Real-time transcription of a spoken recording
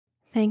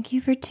Thank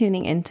you for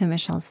tuning into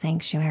Michelle's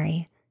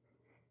Sanctuary.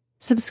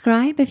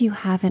 Subscribe if you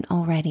haven't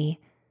already,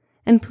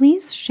 and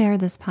please share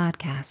this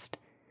podcast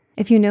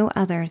if you know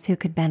others who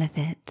could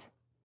benefit.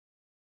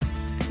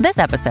 This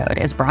episode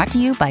is brought to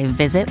you by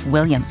Visit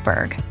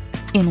Williamsburg.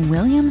 In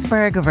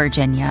Williamsburg,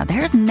 Virginia,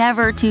 there's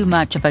never too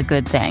much of a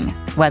good thing.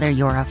 Whether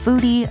you're a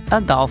foodie,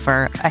 a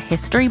golfer, a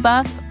history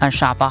buff, a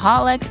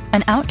shopaholic,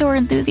 an outdoor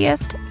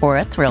enthusiast, or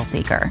a thrill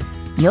seeker,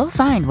 you'll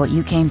find what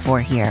you came for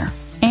here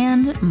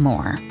and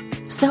more.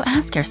 So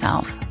ask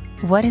yourself,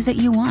 what is it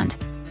you want?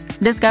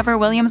 Discover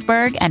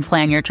Williamsburg and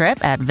plan your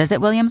trip at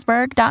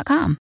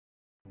visitwilliamsburg.com.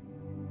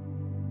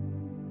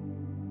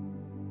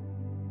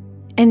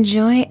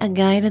 Enjoy a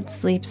guided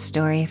sleep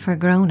story for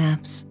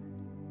grown-ups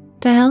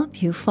to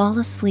help you fall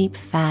asleep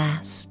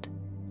fast.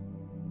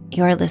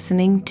 You're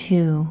listening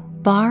to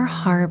Bar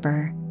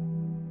Harbor,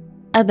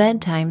 a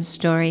bedtime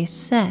story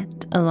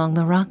set along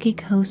the rocky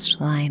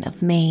coastline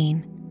of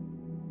Maine.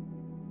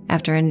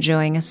 After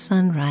enjoying a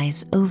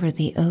sunrise over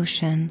the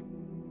ocean,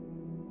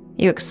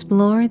 you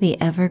explore the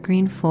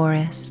evergreen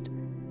forest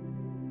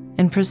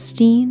and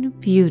pristine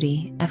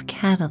beauty of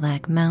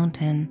Cadillac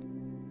Mountain.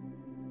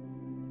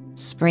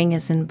 Spring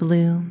is in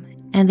bloom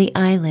and the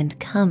island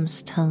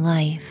comes to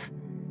life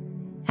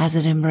as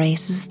it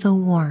embraces the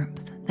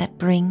warmth that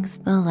brings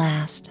the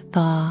last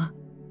thaw.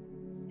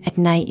 At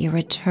night you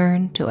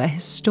return to a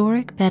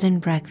historic bed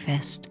and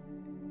breakfast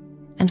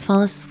and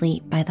fall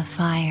asleep by the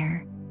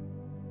fire.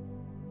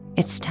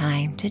 It's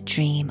time to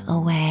dream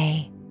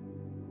away.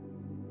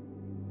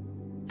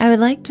 I would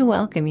like to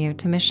welcome you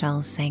to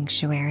Michelle's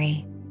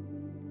Sanctuary.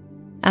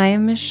 I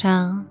am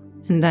Michelle,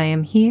 and I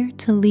am here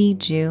to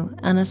lead you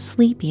on a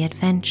sleepy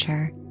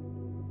adventure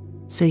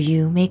so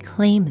you may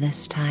claim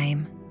this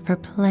time for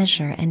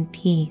pleasure and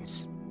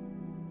peace.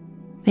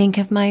 Think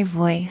of my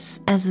voice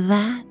as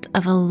that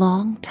of a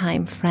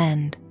longtime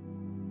friend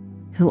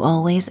who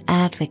always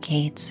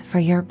advocates for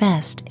your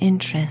best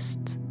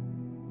interests.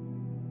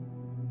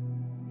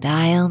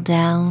 Dial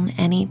down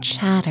any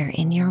chatter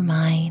in your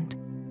mind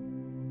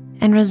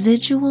and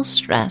residual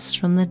stress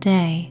from the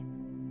day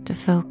to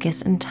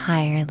focus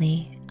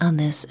entirely on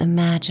this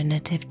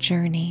imaginative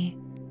journey.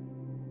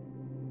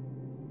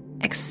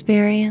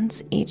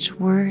 Experience each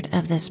word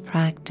of this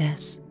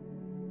practice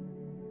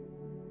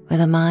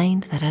with a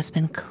mind that has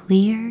been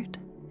cleared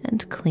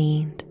and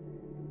cleaned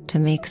to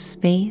make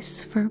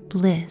space for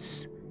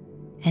bliss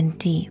and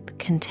deep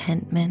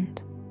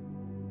contentment.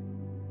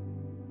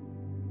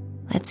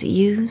 Let's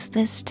use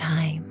this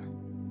time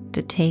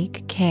to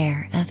take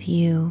care of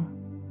you.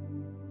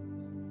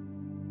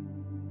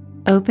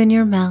 Open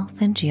your mouth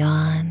and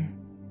yawn.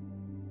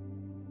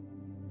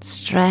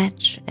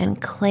 Stretch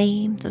and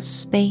claim the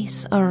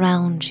space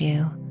around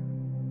you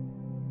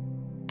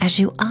as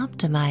you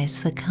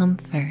optimize the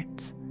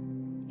comforts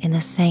in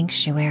the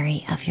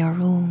sanctuary of your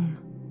room.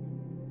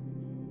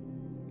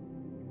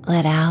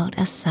 Let out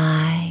a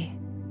sigh.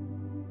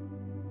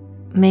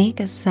 Make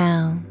a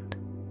sound.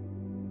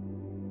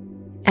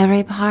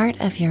 Every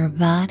part of your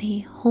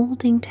body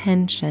holding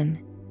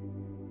tension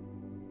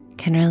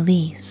can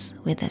release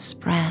with this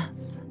breath.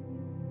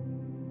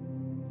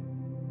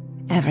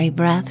 Every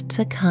breath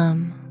to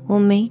come will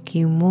make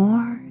you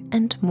more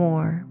and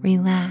more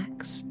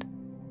relaxed.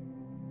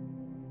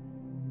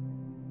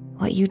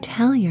 What you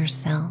tell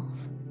yourself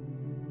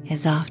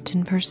is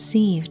often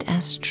perceived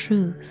as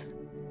truth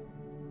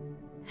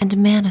and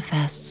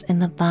manifests in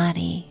the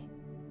body.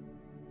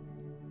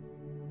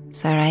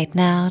 So right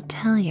now,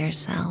 tell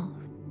yourself,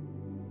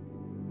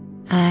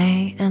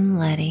 I am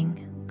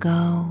letting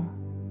go.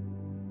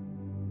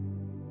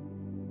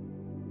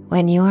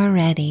 When you are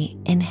ready,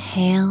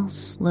 inhale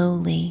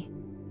slowly.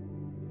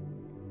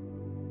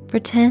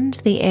 Pretend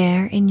the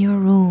air in your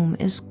room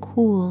is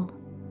cool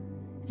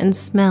and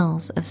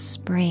smells of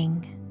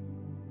spring.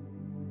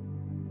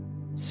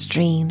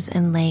 Streams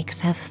and lakes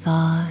have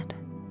thawed,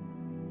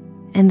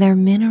 and their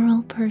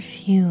mineral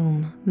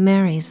perfume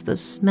marries the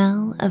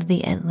smell of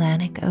the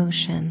Atlantic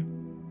Ocean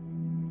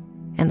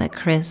and the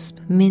crisp,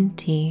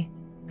 minty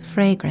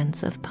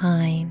fragrance of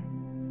pine.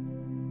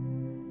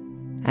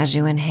 As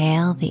you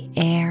inhale, the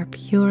air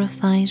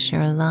purifies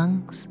your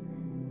lungs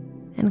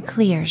and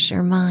clears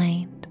your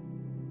mind.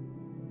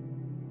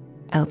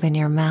 Open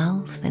your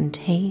mouth and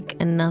take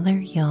another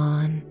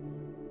yawn.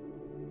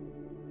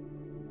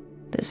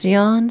 This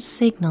yawn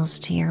signals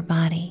to your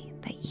body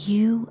that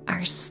you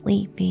are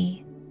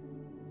sleepy.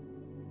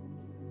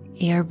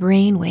 Your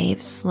brain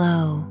waves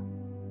slow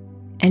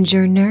and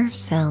your nerve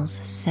cells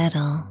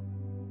settle.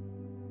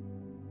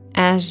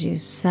 As you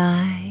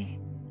sigh,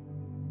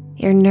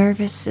 your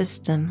nervous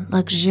system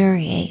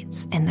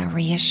luxuriates in the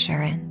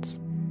reassurance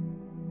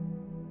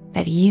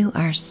that you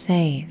are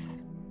safe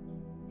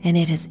and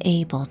it is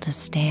able to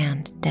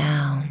stand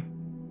down.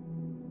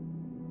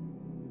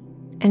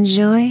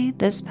 Enjoy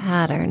this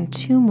pattern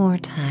 2 more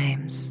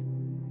times.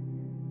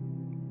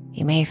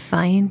 You may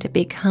find it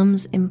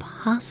becomes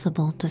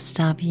impossible to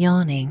stop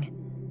yawning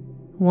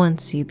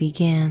once you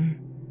begin.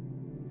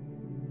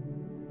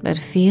 But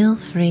feel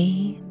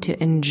free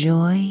to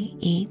enjoy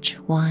each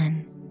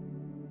one.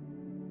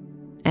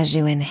 As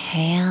you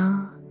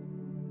inhale,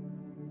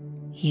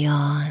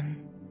 yawn,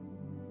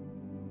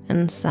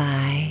 and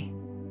sigh,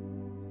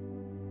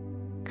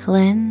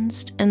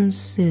 cleansed and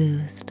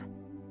soothed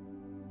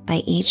by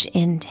each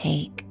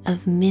intake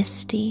of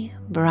misty,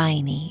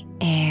 briny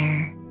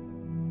air.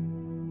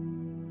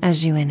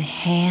 As you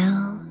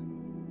inhale,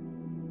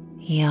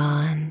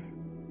 yawn,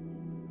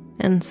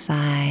 and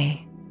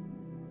sigh,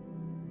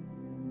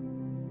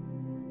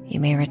 you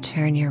may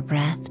return your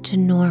breath to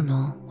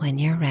normal when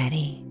you're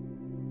ready,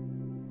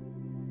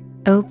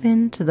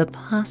 open to the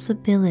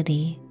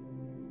possibility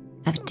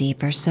of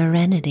deeper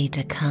serenity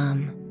to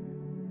come.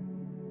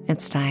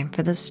 It's time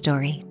for the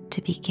story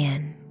to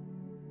begin.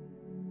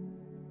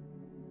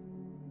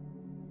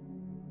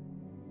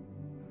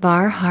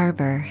 Bar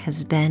Harbor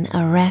has been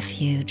a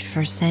refuge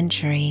for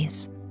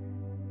centuries,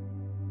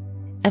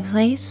 a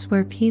place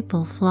where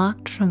people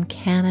flocked from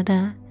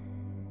Canada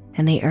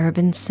and the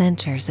urban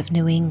centers of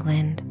New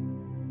England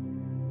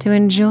to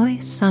enjoy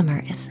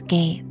summer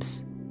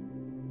escapes.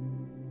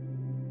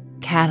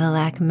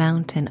 Cadillac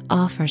Mountain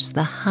offers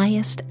the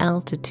highest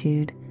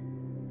altitude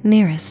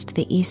nearest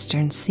the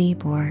eastern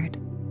seaboard,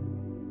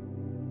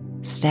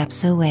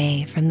 steps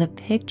away from the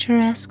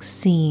picturesque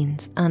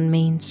scenes on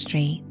Main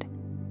Street.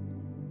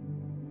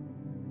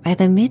 By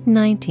the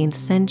mid-19th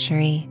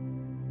century,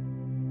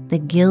 the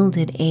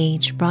Gilded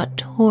Age brought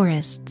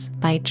tourists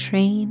by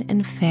train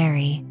and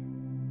ferry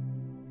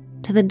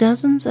to the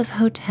dozens of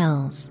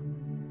hotels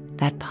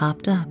that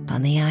popped up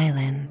on the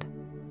island.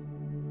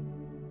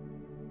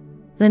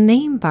 The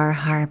name Bar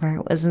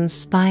Harbor was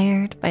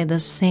inspired by the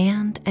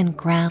sand and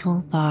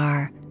gravel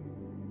bar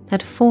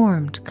that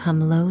formed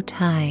come low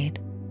tide,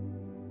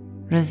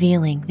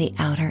 revealing the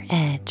outer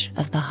edge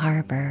of the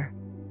harbor.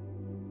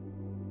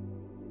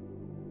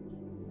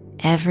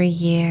 Every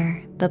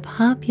year, the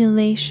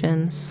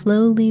population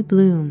slowly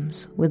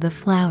blooms with the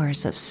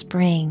flowers of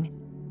spring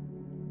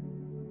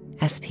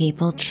as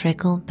people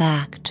trickle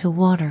back to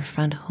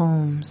waterfront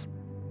homes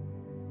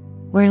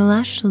where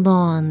lush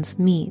lawns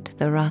meet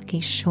the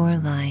rocky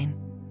shoreline.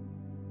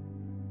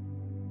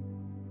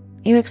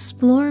 You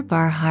explore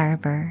Bar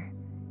Harbor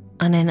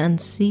on an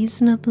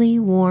unseasonably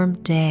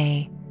warm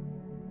day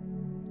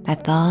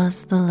that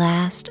thaws the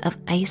last of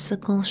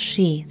icicle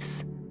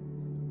sheaths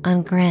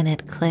on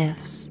granite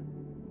cliffs.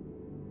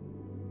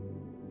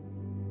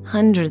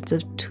 Hundreds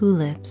of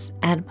tulips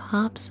add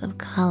pops of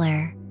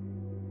color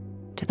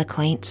to the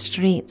quaint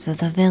streets of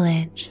the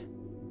village,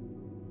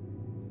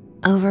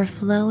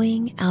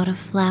 overflowing out of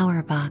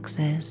flower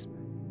boxes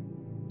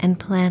and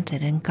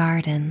planted in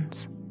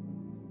gardens.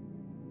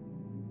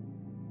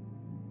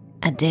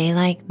 A day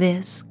like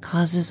this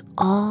causes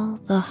all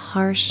the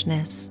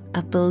harshness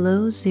of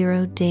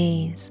below-zero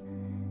days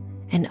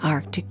and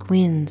Arctic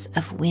winds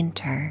of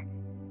winter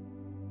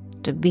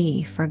to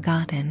be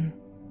forgotten.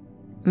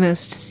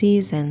 Most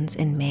seasons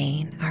in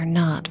Maine are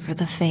not for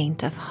the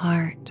faint of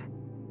heart,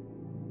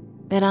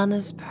 but on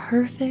this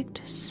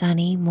perfect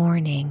sunny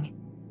morning,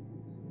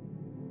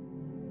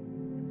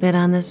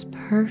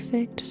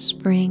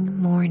 spring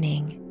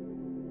morning,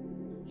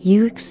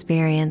 you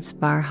experience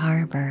Bar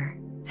Harbor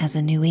as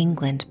a New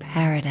England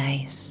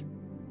paradise.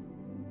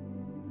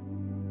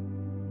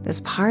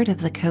 This part of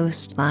the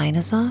coastline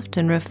is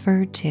often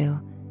referred to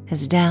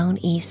as Down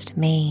East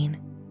Maine.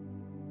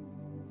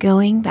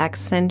 Going back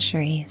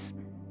centuries,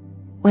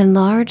 when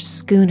large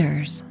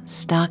schooners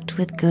stocked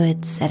with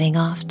goods setting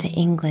off to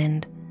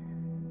England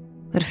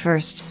would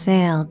first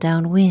sail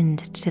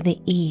downwind to the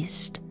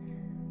east,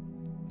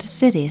 to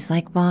cities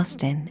like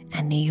Boston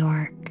and New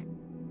York.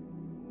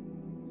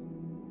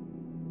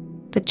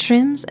 The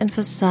trims and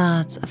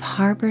facades of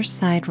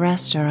harborside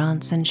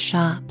restaurants and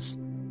shops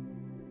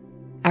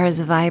are as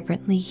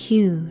vibrantly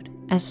hued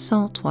as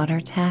saltwater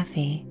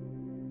taffy.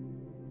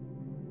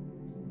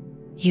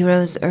 You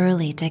rose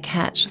early to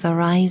catch the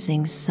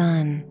rising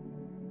sun,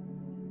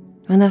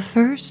 when the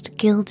first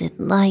gilded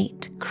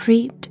light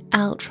creeped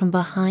out from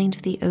behind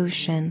the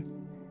ocean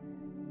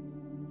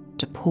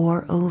to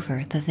pour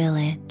over the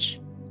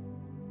village.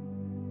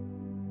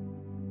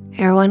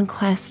 Your one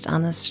quest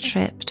on this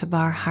trip to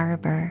Bar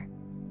Harbor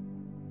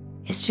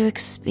is to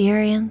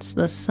experience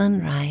the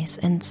sunrise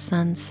and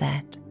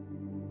sunset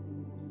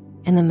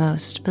in the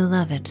most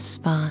beloved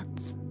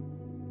spots.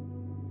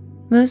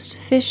 Most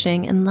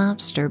fishing and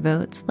lobster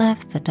boats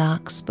left the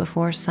docks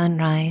before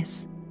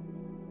sunrise,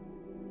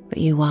 but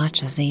you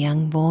watch as a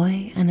young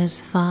boy and his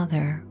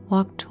father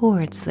walk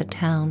towards the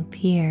town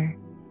pier.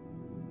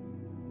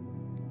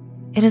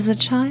 It is a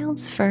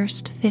child's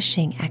first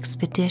fishing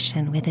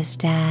expedition with his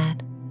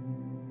dad.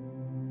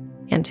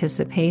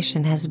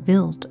 Anticipation has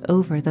built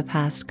over the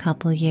past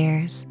couple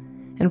years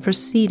and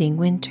preceding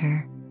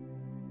winter,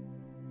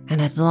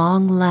 and at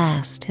long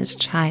last his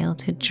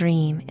childhood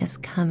dream is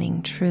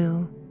coming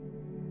true.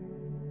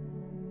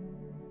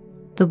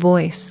 The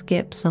boy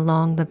skips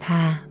along the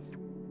path.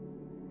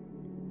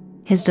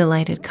 His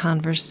delighted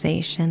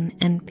conversation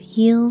and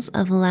peals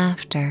of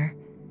laughter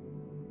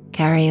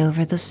carry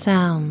over the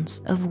sounds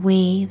of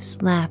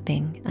waves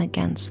lapping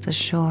against the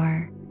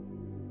shore.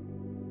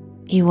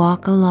 You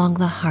walk along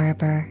the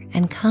harbor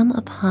and come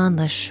upon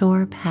the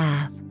shore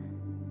path,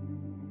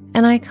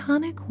 an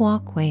iconic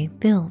walkway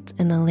built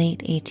in the late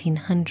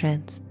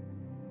 1800s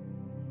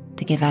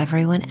to give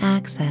everyone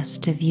access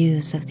to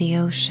views of the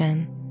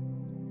ocean.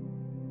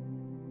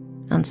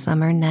 On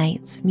summer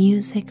nights,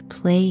 music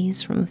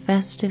plays from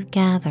festive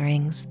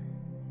gatherings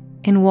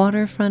in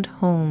waterfront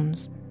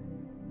homes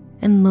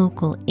and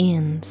local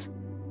inns,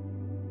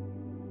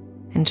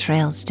 and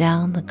trails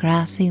down the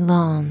grassy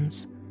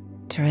lawns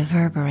to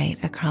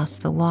reverberate across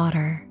the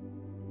water.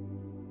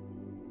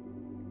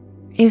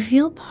 You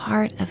feel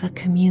part of a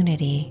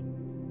community,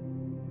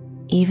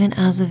 even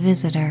as a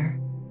visitor,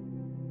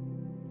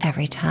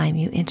 every time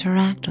you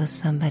interact with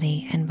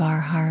somebody in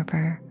Bar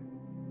Harbor.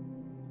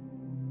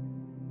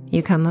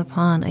 You come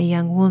upon a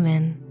young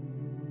woman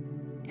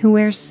who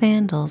wears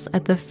sandals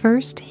at the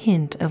first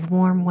hint of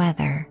warm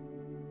weather.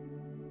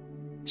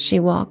 She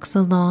walks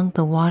along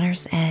the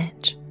water's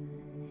edge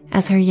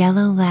as her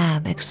yellow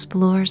lab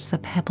explores the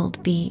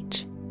pebbled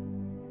beach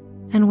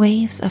and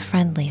waves a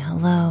friendly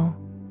hello.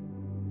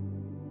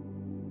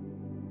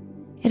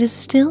 It is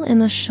still in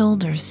the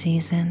shoulder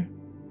season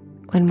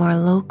when more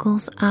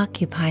locals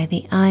occupy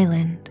the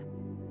island,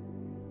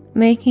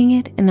 making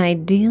it an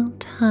ideal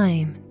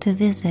time to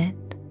visit.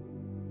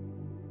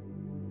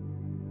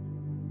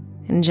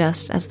 And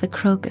just as the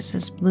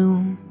crocuses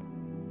bloom,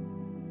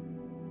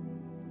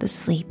 the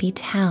sleepy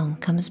town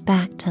comes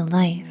back to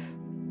life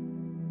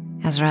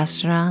as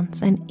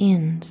restaurants and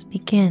inns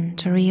begin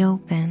to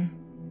reopen.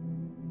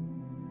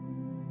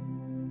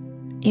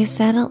 You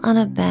settle on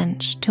a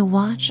bench to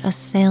watch a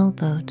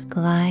sailboat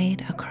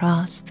glide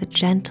across the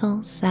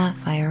gentle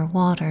sapphire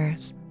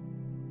waters.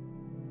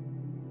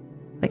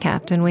 The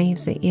captain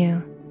waves at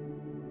you,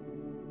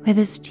 with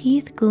his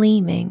teeth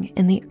gleaming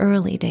in the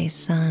early day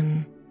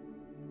sun.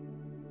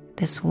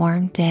 This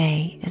warm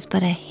day is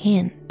but a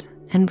hint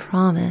and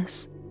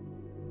promise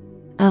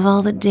of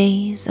all the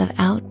days of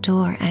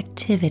outdoor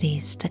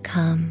activities to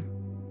come.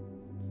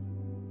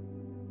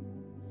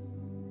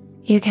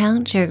 You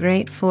count your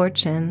great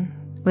fortune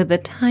with the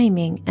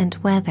timing and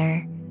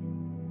weather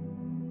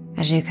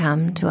as you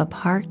come to a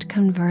parked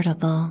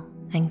convertible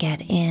and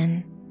get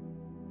in.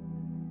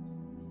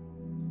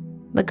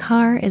 The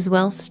car is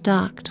well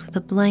stocked with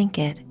a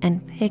blanket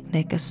and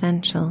picnic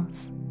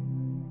essentials.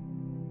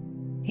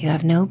 You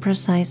have no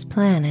precise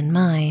plan in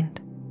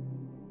mind.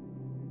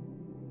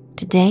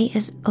 Today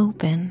is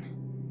open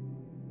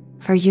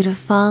for you to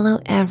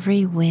follow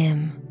every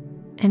whim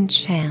and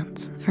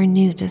chance for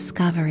new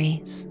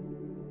discoveries.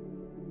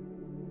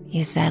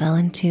 You settle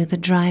into the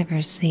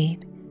driver's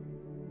seat.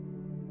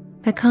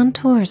 The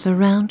contours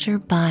around your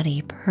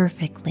body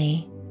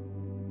perfectly.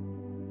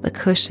 The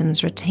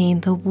cushions retain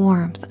the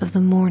warmth of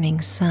the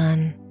morning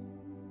sun,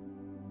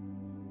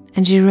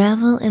 and you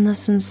revel in the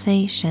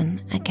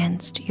sensation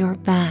against your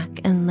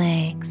back and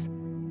legs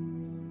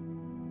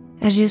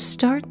as you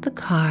start the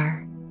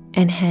car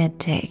and head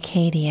to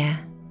Acadia.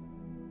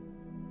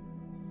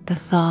 The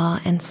thaw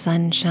and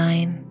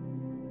sunshine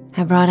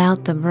have brought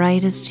out the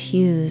brightest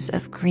hues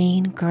of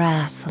green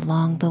grass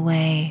along the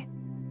way.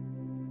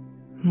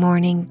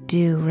 Morning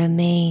dew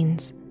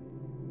remains,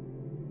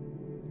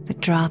 the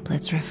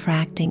droplets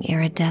refracting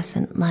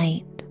iridescent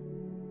light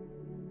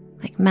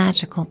like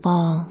magical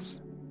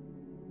balls.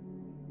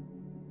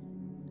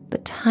 The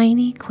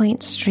tiny,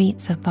 quaint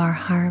streets of Bar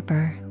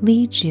Harbor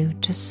lead you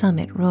to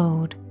Summit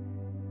Road,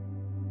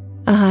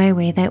 a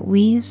highway that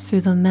weaves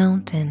through the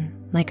mountain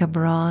like a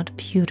broad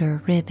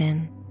pewter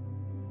ribbon.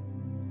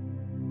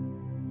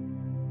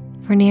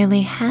 For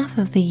nearly half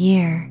of the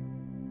year,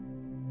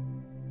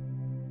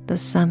 the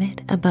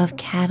summit above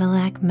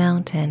Cadillac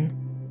Mountain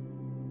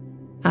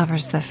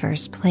offers the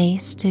first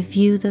place to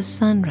view the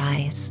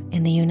sunrise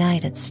in the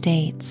United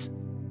States.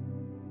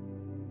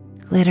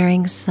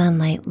 Glittering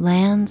sunlight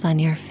lands on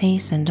your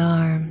face and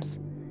arms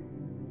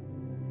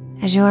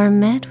as you are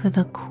met with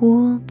a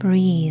cool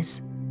breeze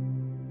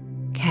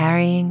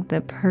carrying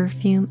the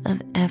perfume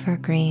of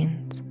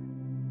evergreens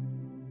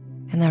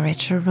and the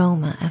rich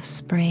aroma of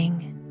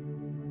spring.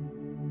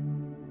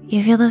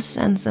 You feel a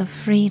sense of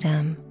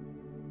freedom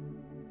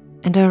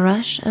and a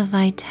rush of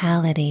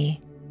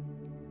vitality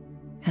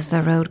as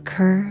the road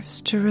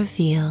curves to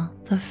reveal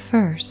the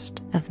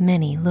first of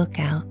many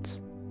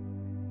lookouts.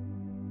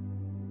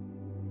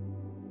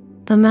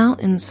 The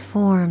mountains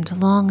formed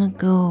long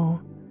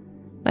ago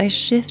by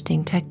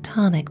shifting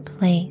tectonic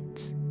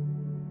plates,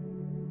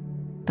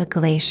 but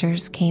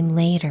glaciers came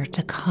later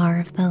to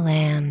carve the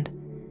land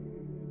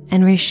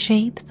and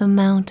reshape the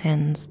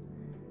mountains,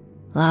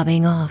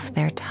 lobbing off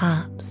their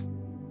tops.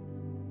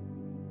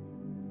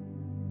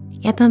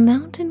 Yet the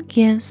mountain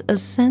gives a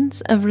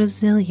sense of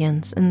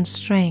resilience and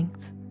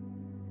strength,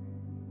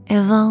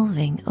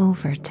 evolving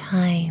over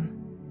time,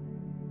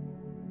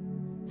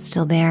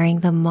 still bearing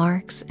the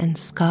marks and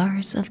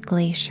scars of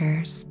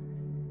glaciers.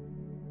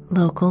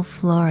 Local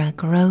flora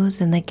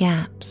grows in the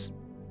gaps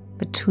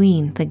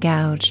between the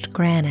gouged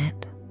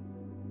granite.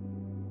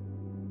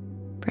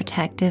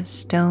 Protective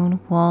stone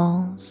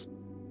walls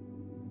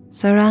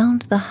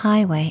surround the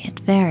highway at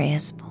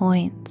various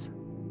points.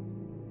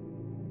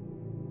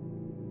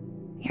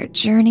 Your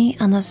journey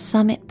on the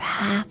summit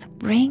path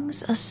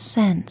brings a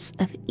sense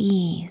of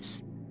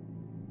ease.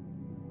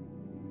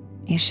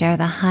 You share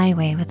the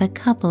highway with a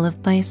couple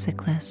of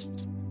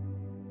bicyclists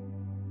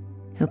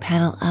who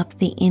pedal up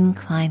the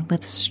incline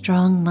with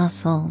strong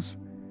muscles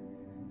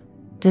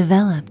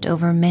developed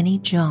over many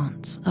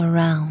jaunts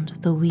around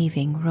the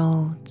weaving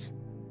roads.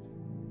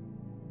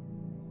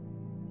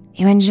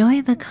 You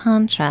enjoy the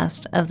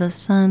contrast of the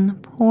sun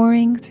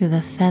pouring through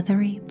the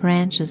feathery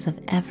branches of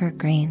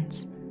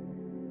evergreens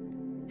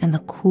and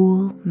the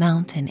cool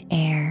mountain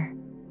air.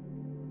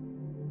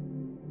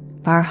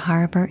 Bar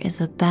Harbor is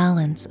a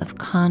balance of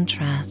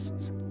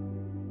contrasts,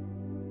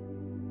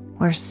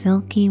 where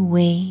silky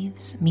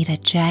waves meet a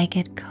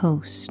jagged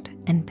coast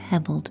and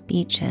pebbled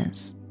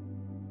beaches.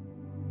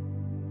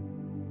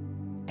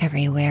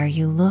 Everywhere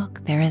you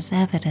look, there is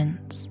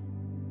evidence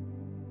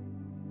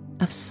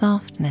of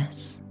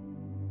softness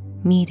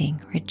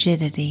meeting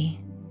rigidity.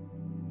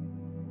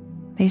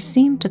 They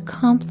seem to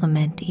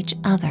complement each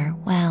other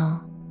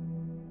well.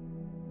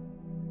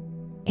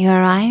 You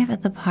arrive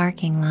at the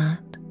parking lot,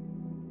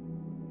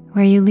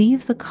 where you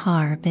leave the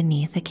car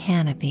beneath a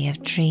canopy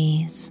of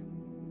trees.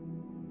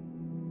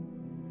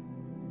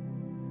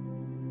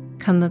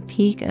 Come the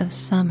peak of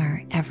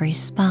summer, every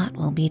spot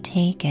will be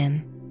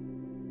taken.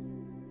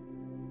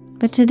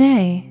 But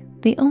today,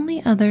 the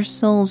only other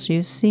souls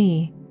you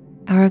see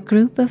are a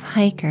group of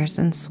hikers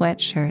in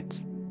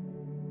sweatshirts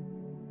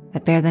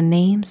that bear the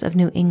names of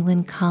New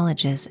England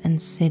colleges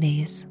and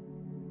cities.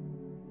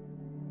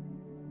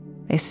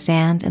 They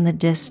stand in the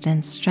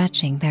distance,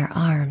 stretching their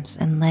arms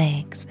and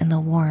legs in the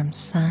warm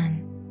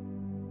sun.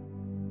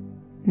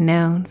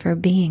 Known for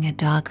being a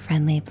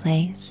dog-friendly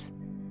place,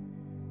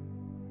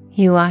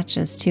 you watch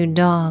as two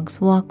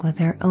dogs walk with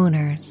their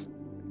owners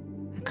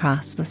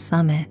across the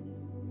summit.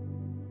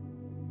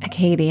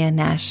 Acadia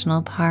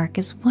National Park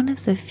is one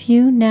of the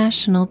few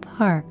national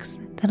parks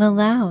that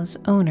allows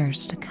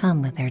owners to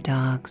come with their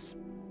dogs.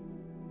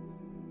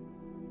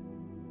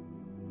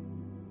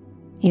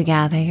 You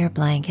gather your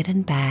blanket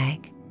and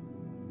bag,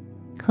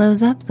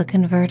 close up the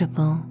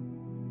convertible,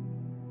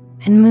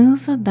 and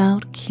move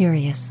about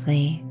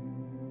curiously,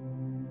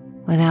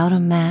 without a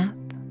map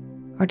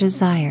or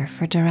desire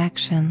for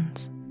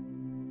directions.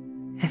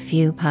 A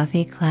few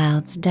puffy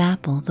clouds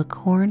dapple the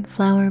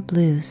cornflower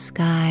blue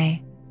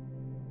sky.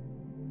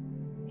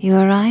 You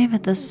arrive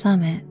at the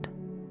summit,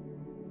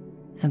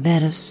 a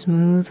bed of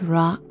smooth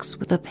rocks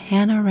with a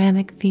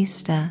panoramic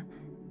vista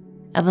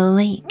of a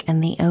lake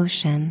and the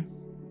ocean,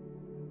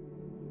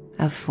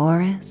 of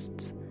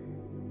forests,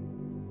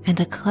 and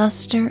a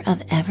cluster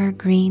of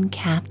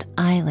evergreen-capped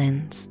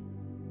islands.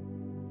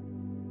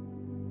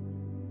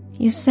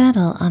 You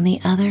settle on the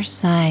other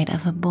side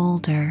of a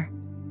boulder,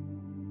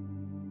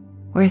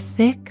 where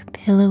thick,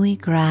 pillowy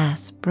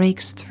grass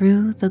breaks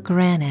through the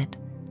granite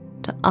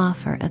to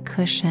offer a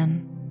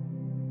cushion.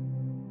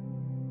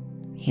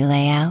 You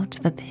lay out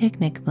the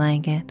picnic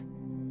blanket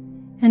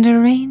and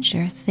arrange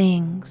your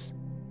things,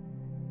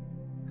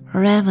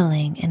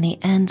 reveling in the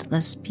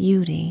endless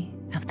beauty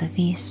of the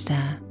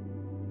vista.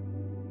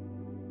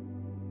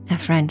 A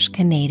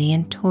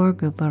French-Canadian tour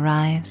group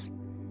arrives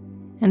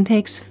and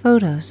takes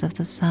photos of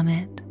the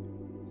summit.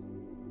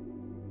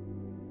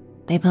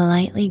 They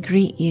politely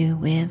greet you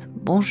with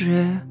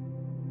bonjour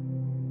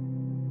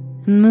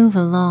and move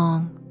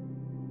along,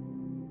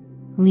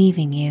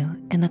 leaving you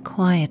in the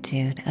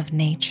quietude of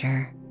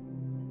nature.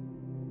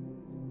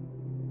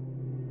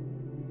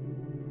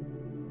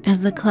 As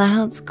the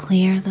clouds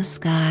clear the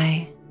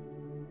sky,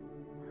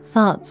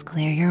 thoughts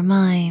clear your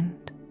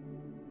mind,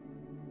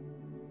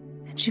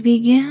 and you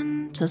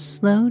begin to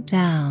slow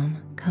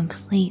down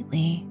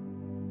completely.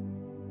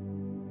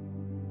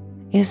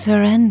 You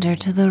surrender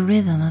to the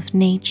rhythm of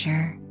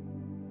nature,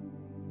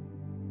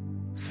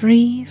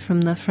 free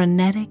from the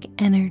frenetic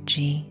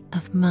energy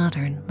of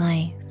modern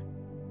life.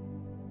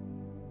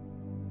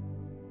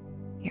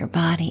 Your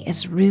body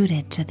is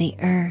rooted to the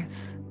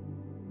earth,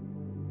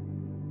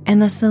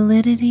 and the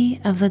solidity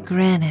of the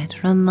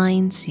granite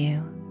reminds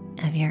you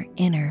of your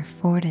inner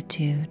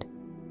fortitude.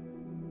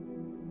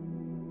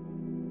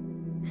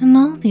 And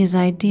all these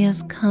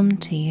ideas come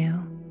to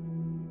you,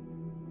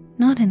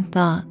 not in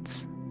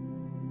thoughts,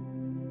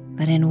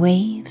 but in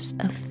waves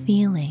of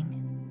feeling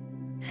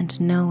and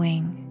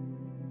knowing.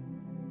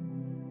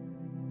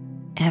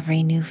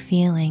 Every new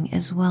feeling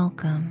is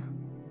welcome,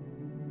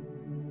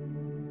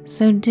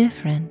 so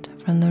different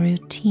from the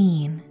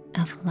routine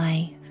of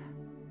life.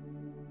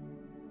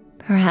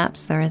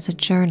 Perhaps there is a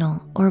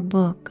journal or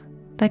book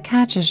that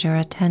catches your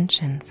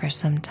attention for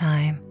some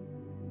time.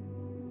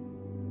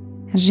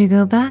 As you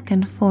go back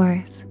and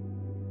forth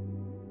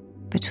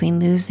between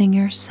losing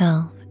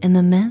yourself in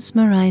the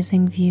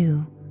mesmerizing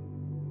view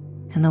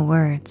and the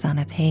words on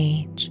a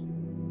page,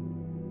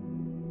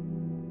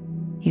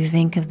 you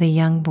think of the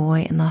young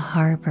boy in the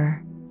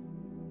harbor,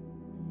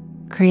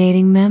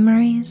 creating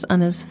memories on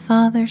his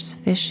father's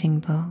fishing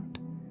boat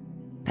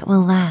that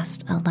will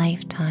last a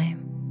lifetime.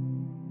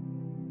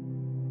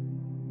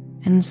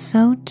 And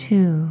so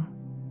too,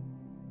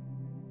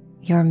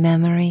 your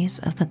memories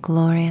of the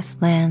glorious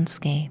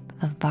landscape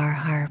of Bar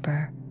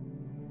Harbor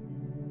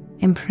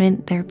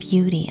imprint their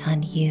beauty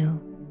on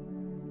you.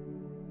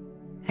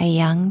 A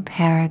young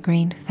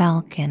peregrine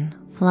falcon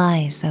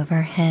flies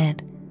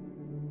overhead,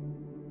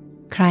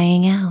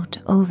 crying out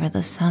over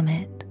the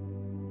summit.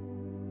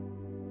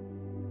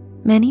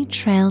 Many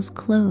trails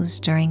close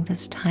during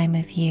this time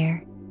of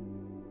year,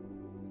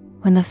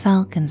 when the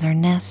falcons are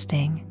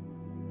nesting,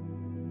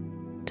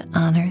 to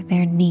honor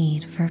their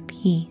need for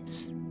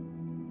peace.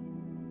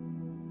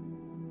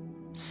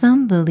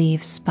 Some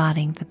believe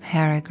spotting the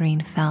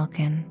peregrine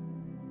falcon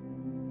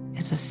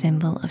is a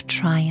symbol of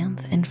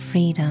triumph and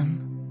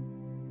freedom,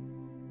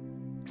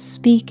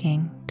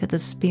 speaking to the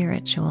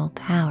spiritual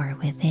power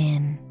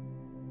within.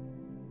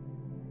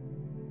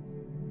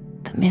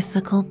 The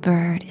mythical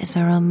bird is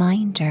a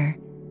reminder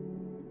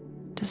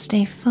to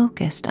stay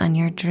focused on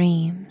your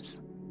dreams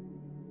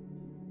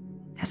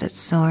as it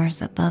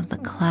soars above the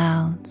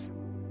clouds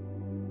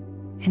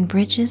and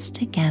bridges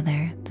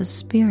together the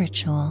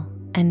spiritual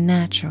and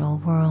natural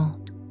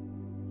world.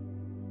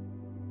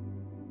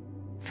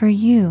 For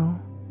you,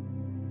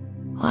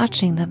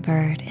 watching the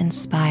bird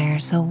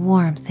inspires a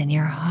warmth in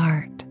your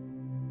heart,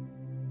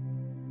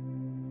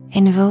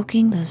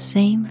 invoking the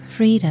same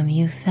freedom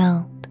you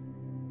felt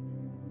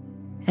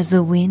as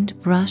the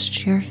wind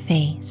brushed your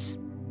face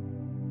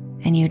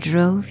and you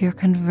drove your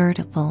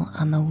convertible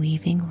on the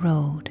weaving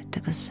road to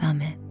the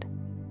summit.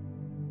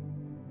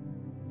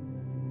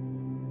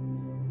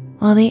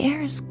 While the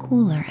air is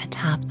cooler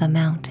atop the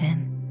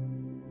mountain,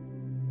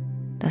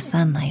 the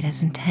sunlight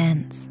is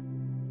intense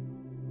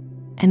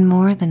and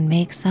more than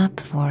makes up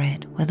for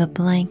it with a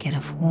blanket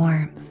of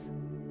warmth.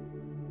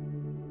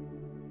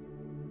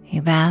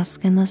 You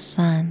bask in the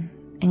sun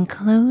and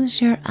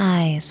close your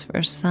eyes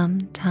for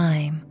some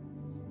time,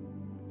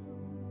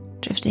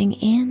 drifting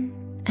in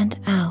and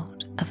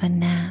out of a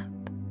nap.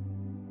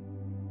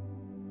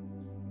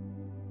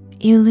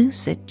 You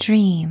lucid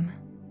dream,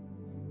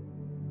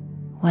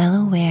 well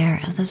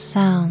aware of the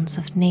sounds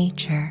of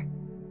nature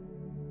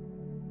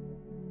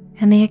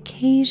and the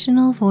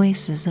occasional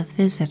voices of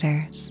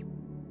visitors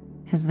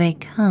as they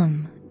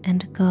come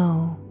and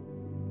go.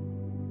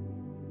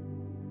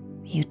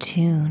 You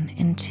tune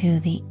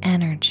into the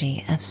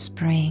energy of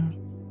spring,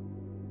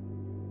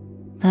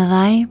 the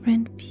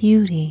vibrant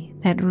beauty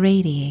that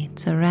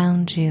radiates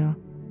around you,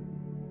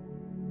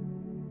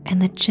 and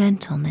the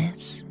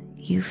gentleness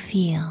you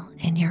feel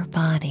in your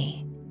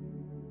body.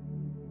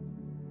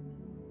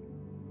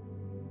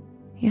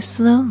 You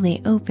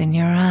slowly open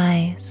your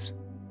eyes,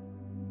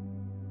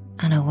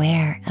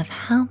 unaware of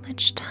how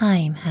much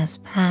time has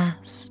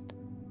passed,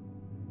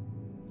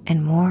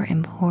 and more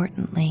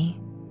importantly,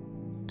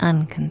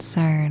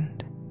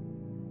 unconcerned.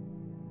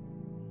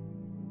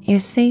 You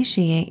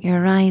satiate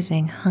your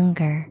rising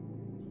hunger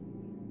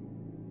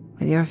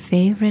with your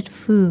favorite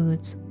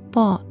foods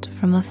bought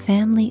from a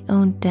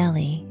family-owned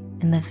deli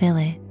in the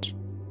village.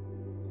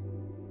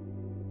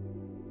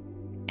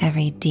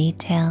 Every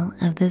detail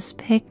of this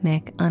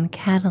picnic on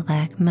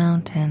Cadillac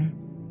Mountain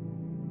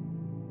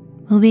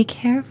will be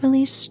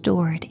carefully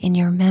stored in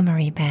your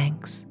memory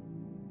banks,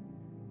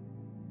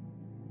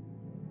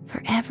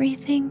 for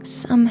everything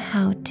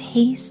somehow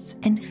tastes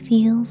and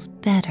feels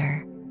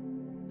better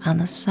on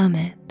the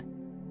summit.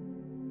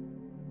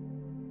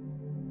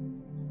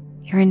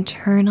 Your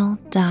internal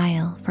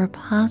dial for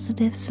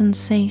positive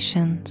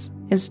sensations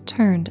is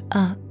turned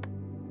up,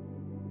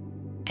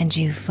 and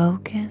you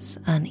focus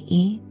on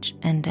each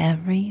and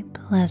every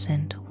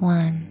pleasant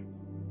one.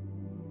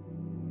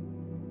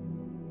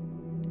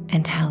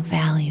 And how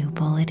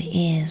valuable it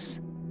is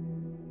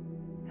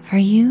for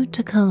you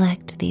to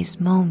collect these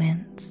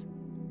moments,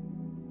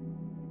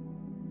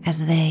 as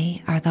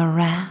they are the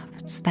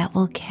rafts that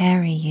will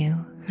carry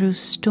you through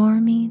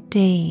stormy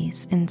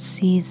days and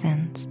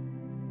seasons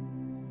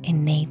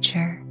in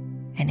nature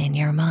and in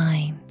your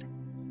mind.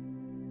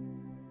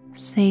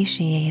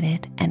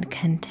 Satiated and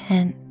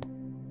content,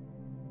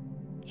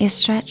 you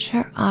stretch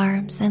your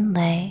arms and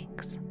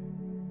legs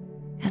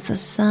as the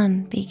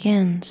sun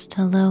begins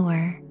to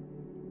lower.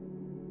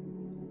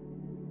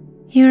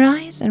 You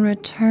rise and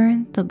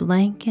return the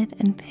blanket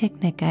and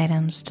picnic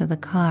items to the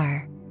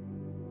car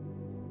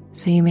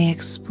so you may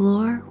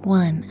explore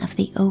one of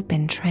the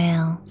open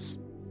trails.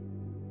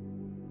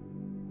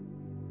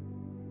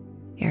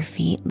 Your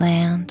feet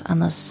land on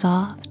the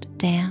soft,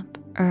 damp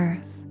earth,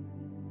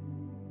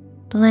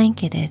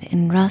 blanketed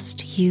in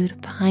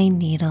rust-hued pine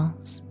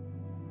needles.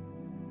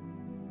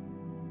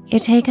 You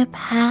take a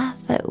path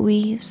that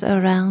weaves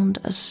around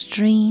a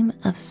stream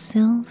of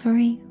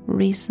silvery,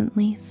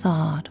 recently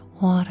thawed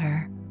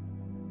water.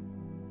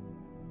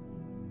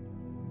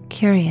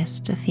 Curious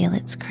to feel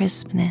its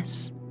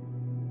crispness,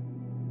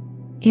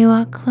 you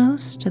walk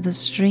close to the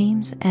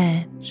stream's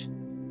edge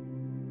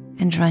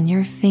and run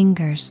your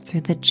fingers through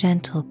the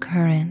gentle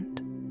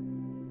current.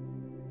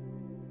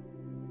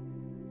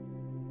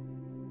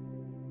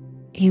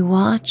 You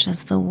watch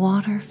as the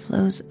water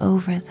flows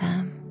over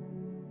them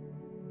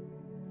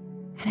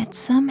and it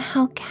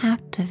somehow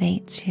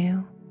captivates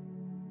you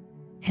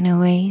in a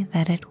way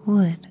that it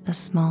would a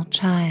small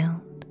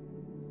child.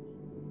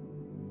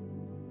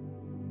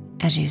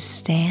 As you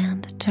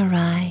stand to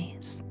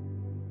rise,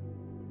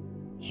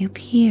 you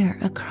peer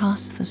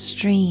across the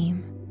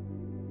stream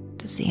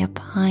to see a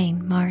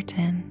pine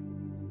marten.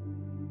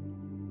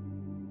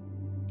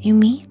 You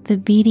meet the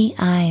beady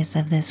eyes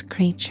of this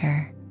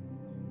creature,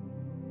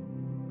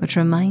 which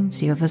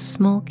reminds you of a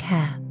small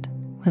cat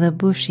with a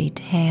bushy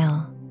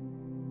tail.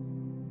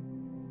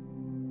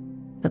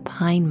 The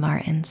pine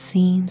marten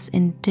seems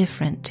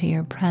indifferent to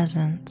your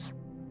presence,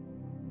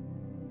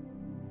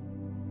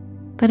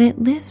 but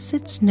it lifts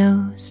its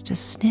nose to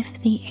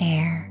sniff the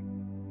air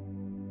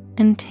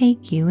and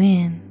take you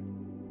in.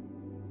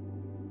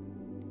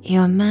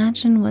 You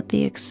imagine what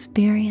the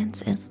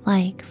experience is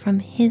like from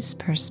his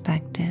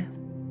perspective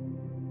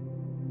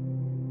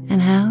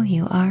and how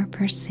you are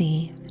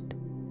perceived.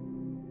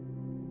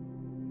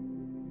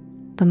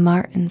 The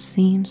marten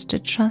seems to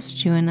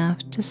trust you enough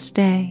to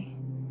stay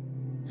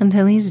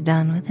until he's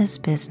done with his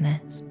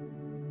business.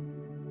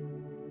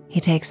 He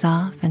takes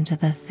off into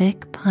the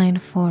thick pine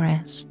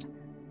forest,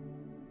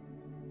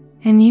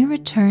 and you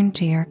return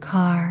to your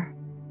car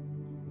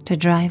to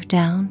drive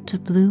down to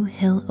Blue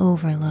Hill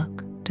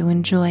Overlook to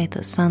enjoy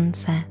the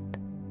sunset.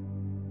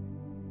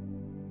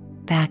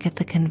 Back at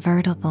the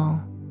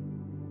convertible,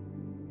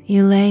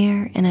 you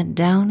layer in a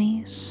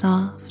downy,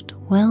 soft,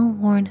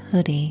 well-worn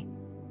hoodie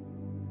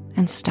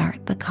and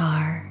start the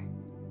car.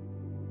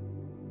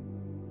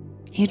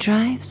 You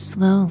drive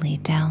slowly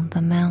down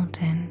the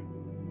mountain.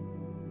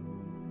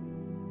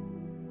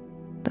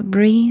 The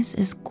breeze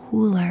is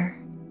cooler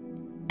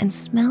and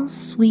smells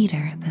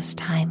sweeter this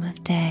time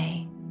of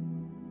day.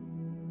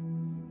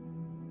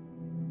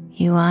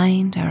 You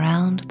wind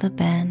around the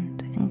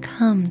bend and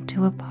come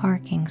to a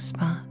parking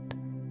spot.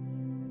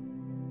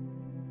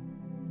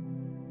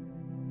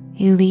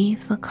 You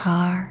leave the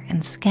car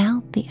and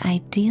scout the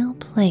ideal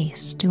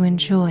place to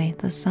enjoy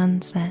the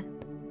sunset.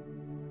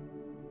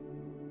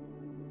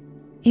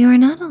 You are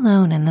not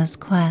alone in this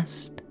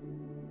quest,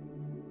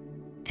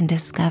 and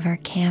discover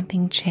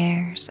camping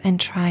chairs and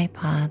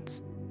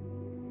tripods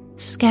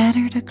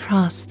scattered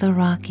across the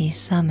rocky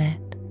summit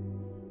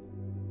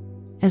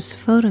as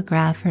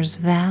photographers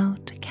vow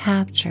to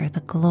capture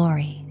the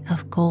glory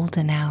of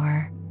golden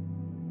hour.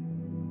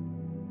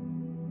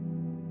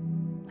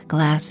 The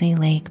glassy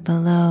lake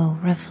below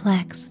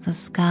reflects the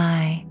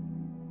sky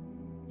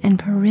and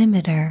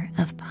perimeter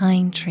of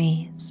pine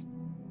trees.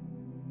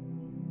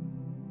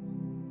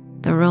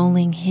 The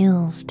rolling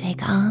hills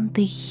take on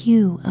the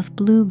hue of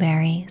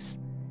blueberries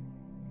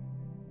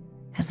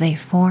as they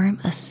form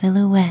a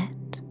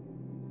silhouette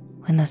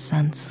when the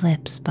sun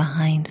slips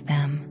behind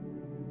them.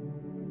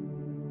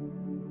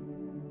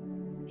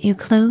 You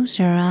close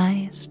your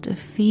eyes to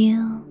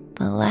feel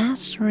the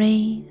last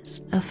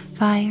rays of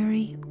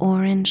fiery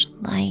orange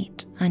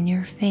light on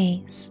your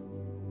face.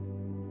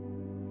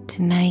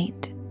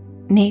 Tonight,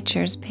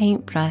 nature's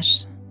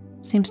paintbrush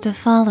seems to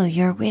follow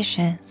your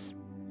wishes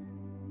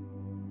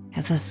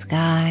as the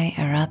sky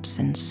erupts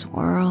in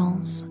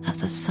swirls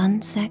of the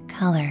sunset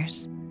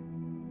colors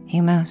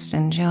you most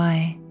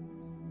enjoy.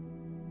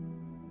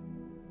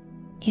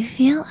 You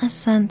feel a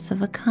sense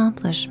of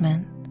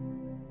accomplishment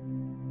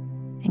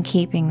in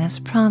keeping this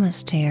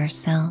promise to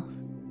yourself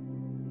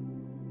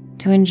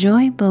to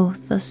enjoy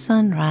both the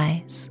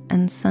sunrise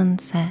and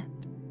sunset.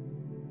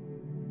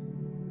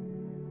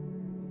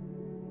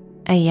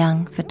 A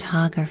young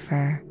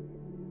photographer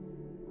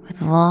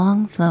with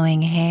long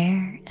flowing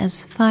hair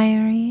as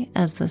fiery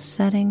as the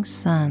setting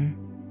sun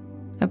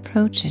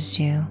approaches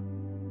you.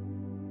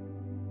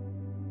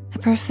 A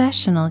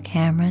professional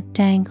camera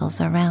dangles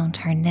around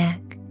her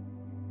neck,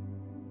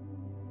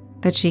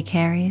 but she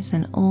carries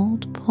an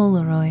old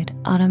Polaroid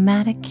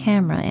automatic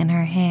camera in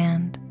her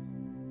hand.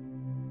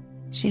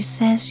 She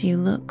says you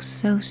look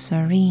so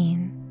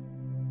serene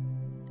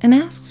and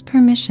asks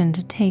permission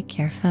to take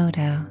your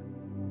photo.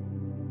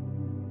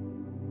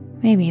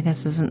 Maybe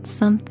this isn't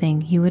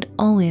something you would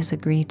always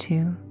agree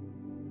to,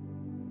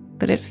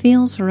 but it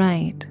feels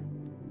right,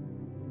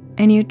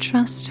 and you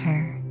trust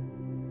her.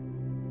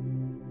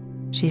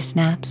 She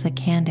snaps a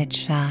candid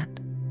shot,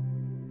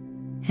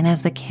 and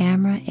as the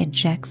camera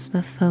ejects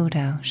the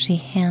photo, she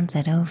hands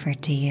it over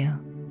to you.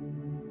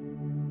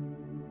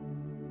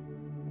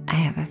 I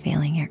have a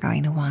feeling you're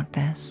going to want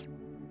this.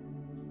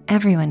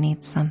 Everyone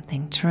needs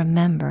something to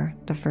remember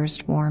the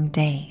first warm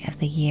day of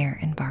the year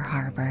in Bar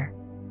Harbor.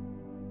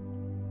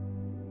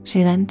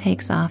 She then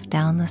takes off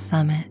down the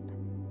summit,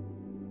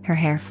 her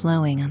hair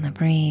flowing on the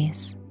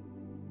breeze.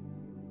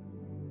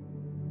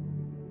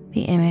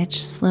 The image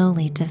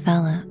slowly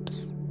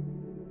develops,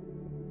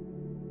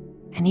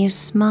 and you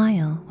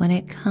smile when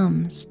it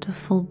comes to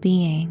full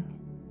being.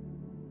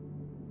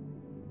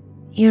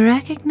 You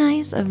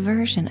recognize a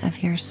version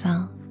of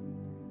yourself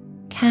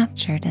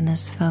captured in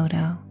this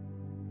photo.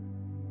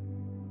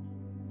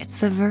 It's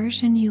the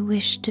version you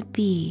wish to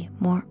be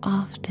more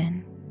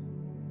often.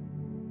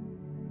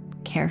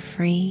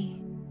 Carefree,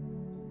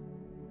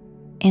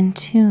 in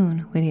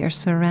tune with your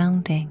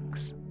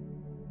surroundings,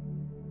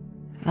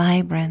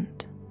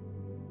 vibrant.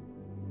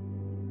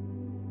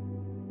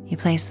 You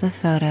place the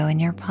photo in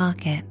your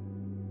pocket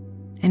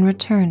and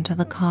return to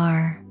the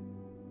car.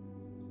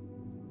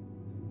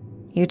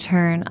 You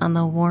turn on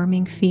the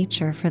warming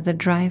feature for the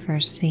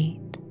driver's seat.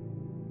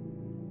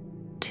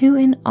 Too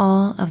in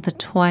awe of the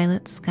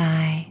twilight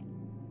sky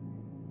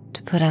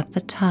to put up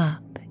the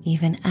top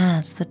even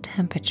as the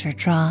temperature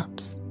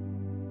drops.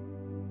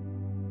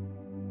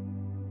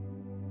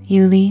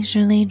 You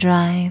leisurely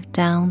drive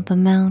down the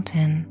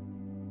mountain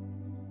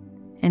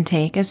and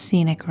take a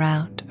scenic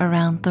route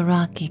around the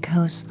rocky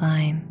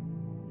coastline.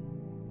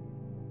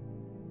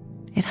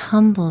 It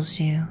humbles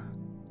you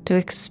to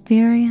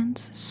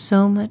experience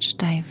so much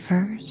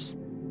diverse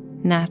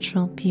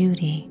natural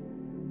beauty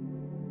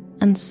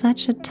on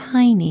such a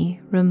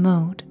tiny,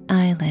 remote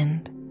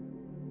island.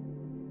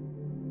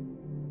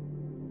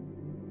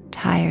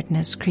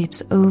 Tiredness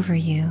creeps over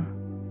you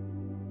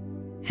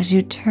as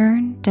you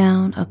turn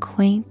down a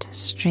quaint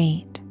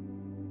street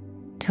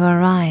to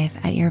arrive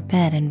at your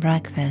bed and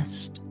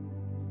breakfast.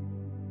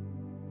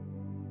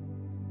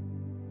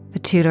 The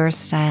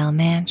Tudor-style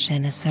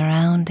mansion is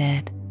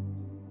surrounded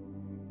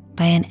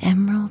by an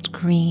emerald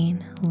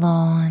green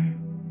lawn.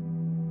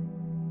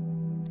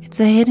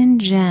 It's a hidden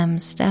gem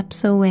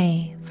steps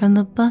away from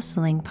the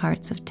bustling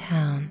parts of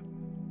town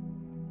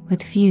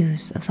with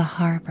views of the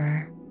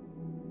harbor.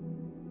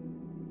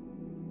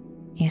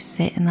 You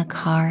sit in the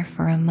car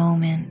for a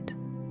moment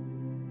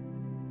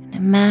and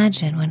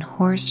imagine when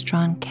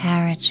horse-drawn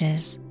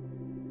carriages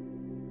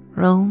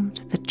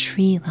roamed the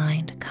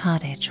tree-lined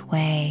cottage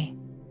way.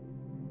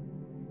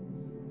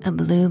 A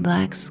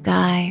blue-black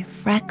sky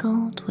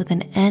freckled with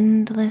an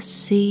endless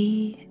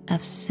sea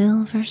of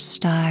silver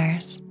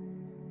stars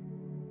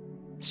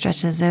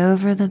stretches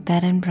over the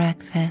bed and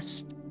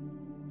breakfast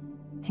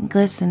and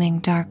glistening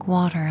dark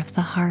water of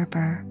the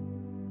harbor.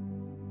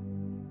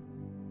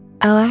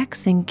 A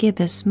waxing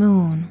gibbous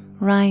moon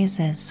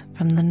rises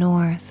from the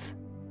north.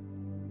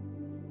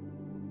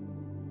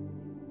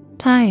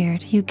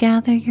 Tired, you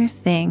gather your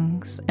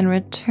things and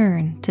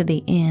return to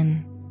the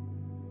inn.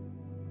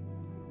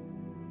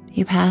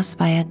 You pass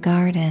by a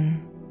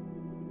garden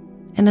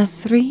and a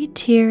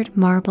 3-tiered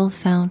marble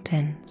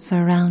fountain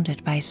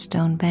surrounded by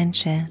stone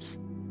benches.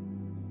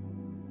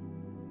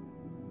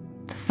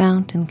 The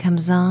fountain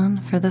comes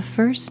on for the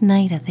first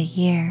night of the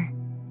year.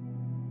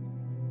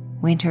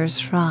 Winter's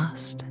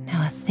frost,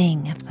 now a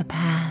thing of the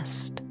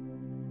past.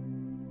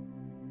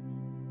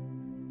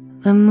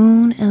 The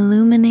moon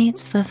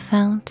illuminates the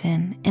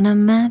fountain in a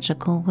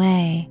magical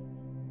way,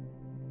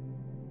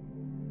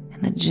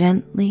 and the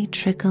gently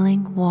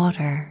trickling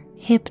water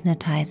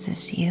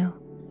hypnotizes you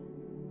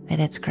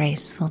with its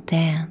graceful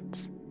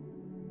dance.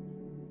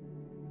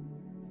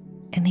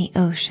 In the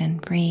ocean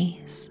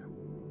breeze,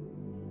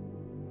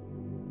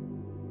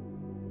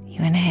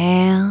 you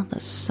inhale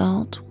the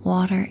salt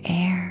water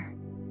air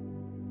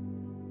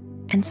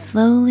and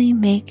slowly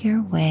make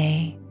your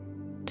way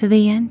to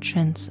the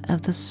entrance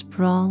of the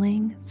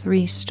sprawling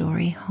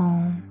 3-story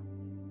home.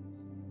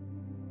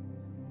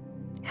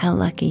 How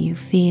lucky you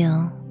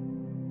feel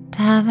to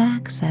have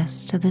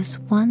access to this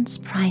once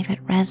private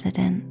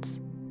residence.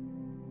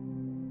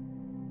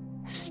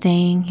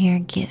 Staying here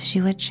gives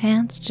you a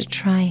chance to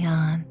try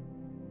on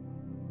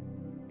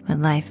what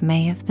life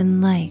may have been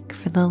like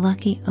for the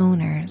lucky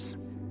owners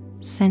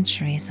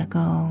centuries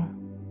ago.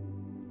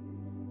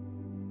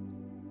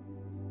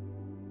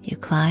 You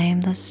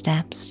climb the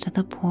steps to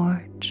the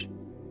porch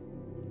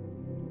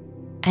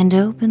and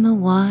open the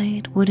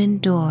wide wooden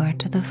door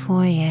to the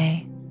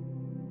foyer.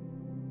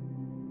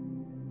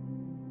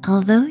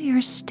 Although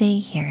your stay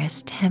here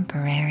is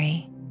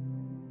temporary,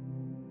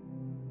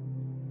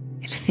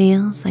 it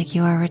feels like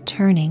you are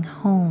returning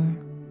home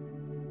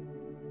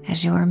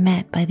as you are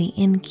met by the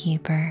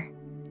innkeeper.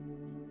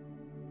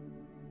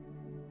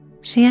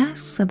 She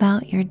asks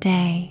about your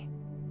day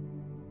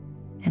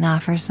and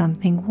offers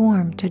something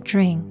warm to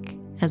drink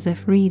as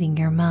if reading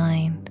your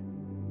mind.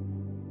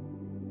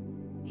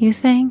 You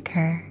thank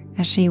her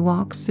as she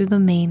walks through the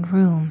main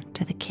room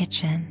to the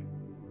kitchen.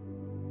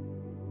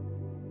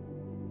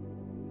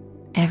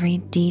 Every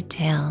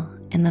detail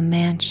in the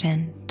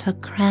mansion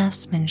took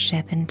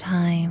craftsmanship and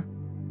time,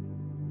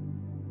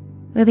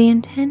 with the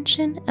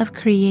intention of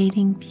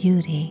creating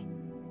beauty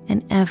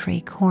in every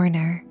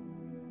corner.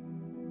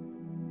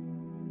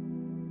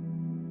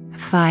 A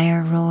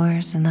fire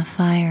roars in the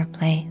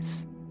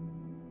fireplace,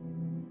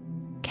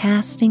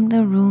 casting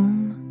the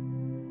room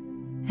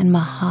in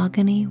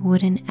mahogany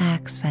wooden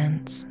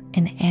accents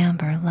in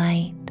amber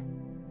light.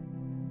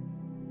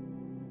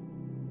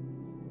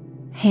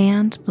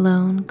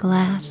 Hand-blown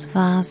glass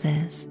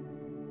vases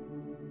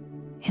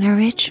in a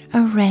rich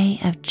array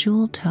of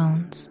jewel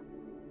tones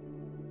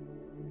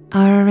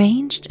are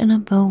arranged in a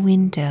bow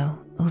window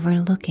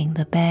overlooking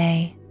the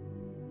bay.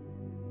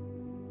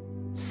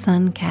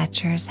 Sun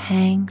catchers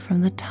hang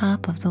from the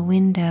top of the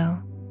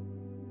window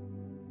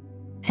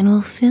and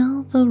will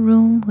fill the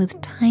room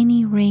with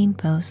tiny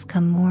rainbows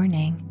come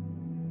morning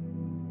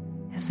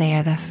as they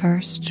are the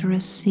first to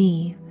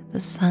receive the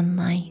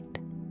sunlight.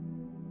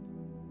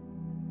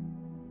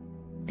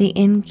 The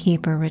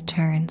innkeeper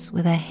returns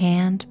with a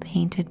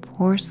hand-painted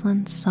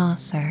porcelain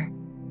saucer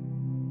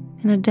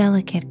and a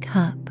delicate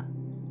cup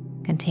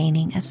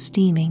containing a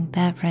steaming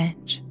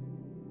beverage.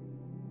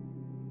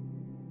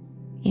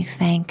 You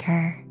thank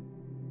her.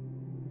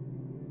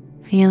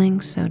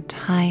 Feeling so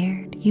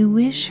tired, you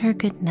wish her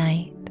good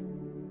night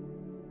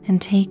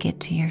and take it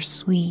to your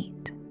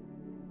suite.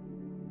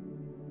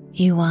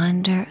 You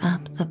wander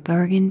up the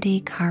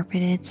burgundy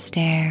carpeted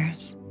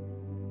stairs,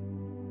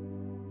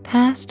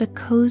 past a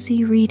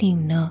cozy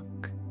reading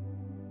nook.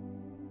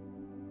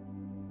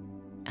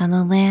 On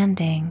the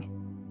landing,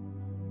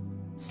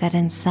 set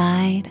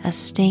inside a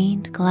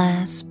stained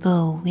glass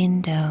bow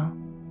window,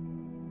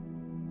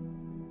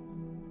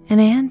 an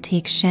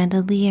antique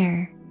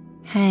chandelier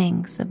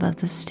hangs above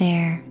the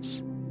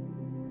stairs.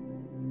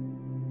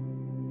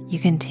 You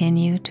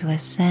continue to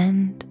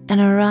ascend and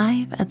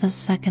arrive at the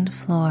second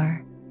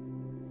floor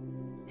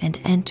and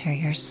enter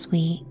your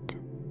suite.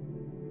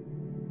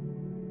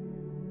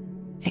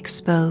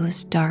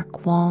 Exposed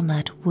dark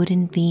walnut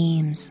wooden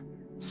beams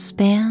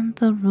span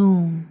the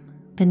room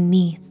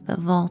beneath the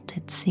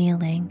vaulted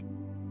ceiling.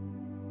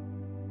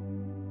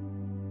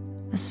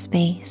 The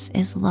space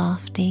is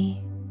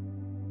lofty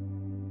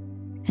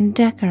and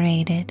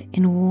decorated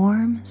in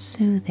warm,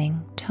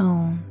 soothing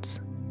tones.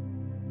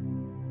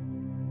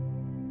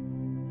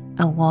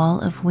 A wall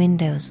of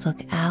windows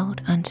look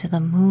out onto the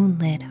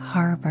moonlit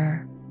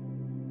harbor.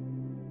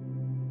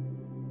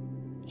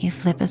 You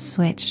flip a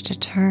switch to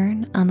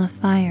turn on the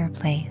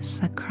fireplace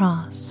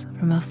across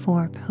from a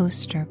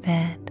four-poster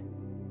bed.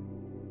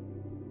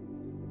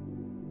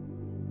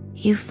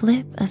 You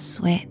flip a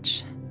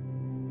switch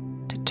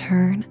to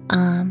turn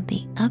on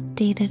the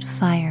updated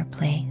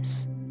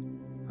fireplace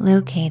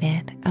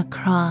located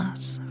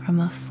across from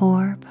a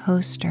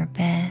four-poster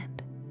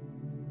bed.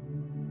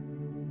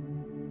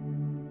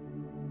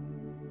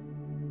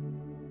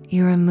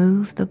 You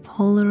remove the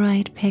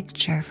Polaroid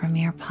picture from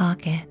your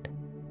pocket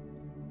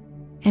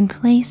and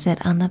place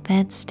it on the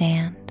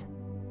bedstand,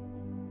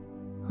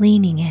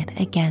 leaning it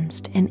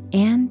against an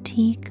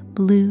antique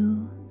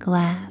blue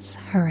glass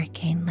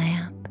hurricane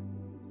lamp.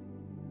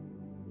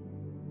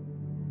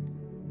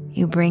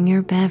 You bring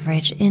your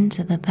beverage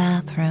into the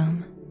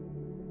bathroom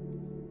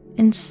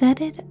and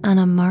set it on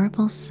a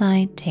marble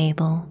side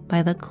table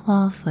by the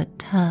clawfoot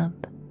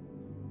tub.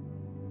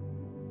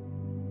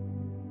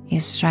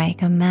 You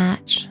strike a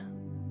match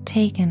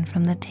taken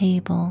from the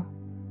table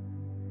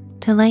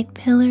to light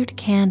pillared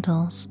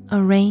candles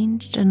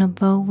arranged in a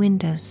bow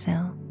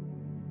windowsill.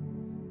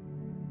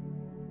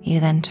 You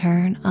then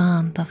turn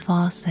on the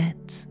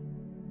faucets.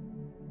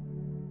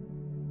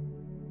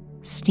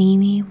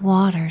 Steamy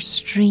water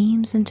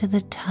streams into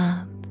the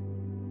tub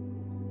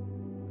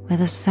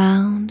with a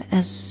sound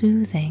as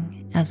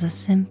soothing as a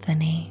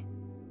symphony.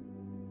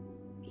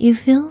 You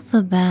fill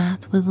the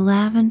bath with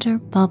lavender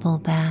bubble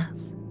bath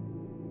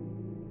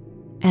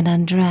and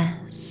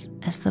undress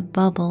as the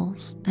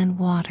bubbles and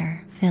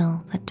water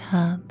fill the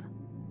tub.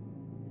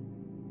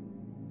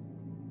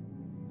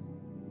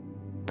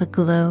 The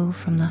glow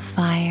from the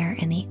fire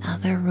in the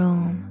other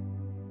room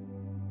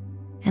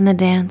and the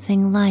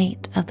dancing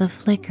light of the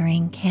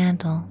flickering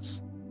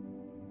candles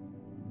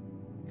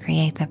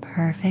create the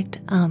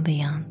perfect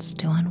ambiance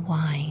to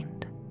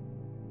unwind.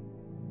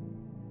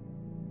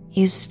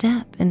 You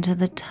step into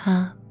the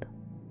tub,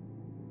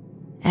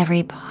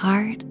 every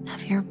part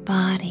of your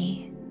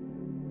body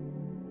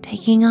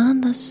taking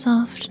on the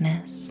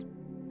softness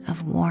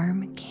of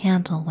warm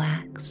candle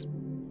wax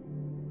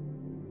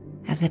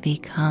as it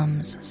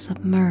becomes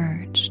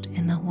submerged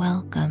in the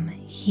welcome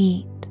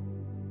heat.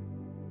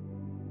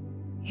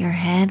 Your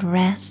head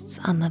rests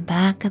on the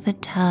back of the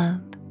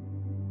tub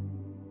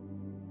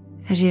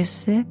as you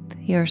sip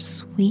your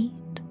sweet,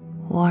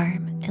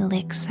 warm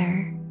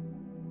elixir.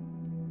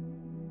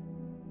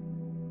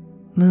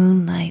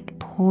 Moonlight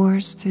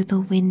pours through the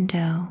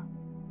window,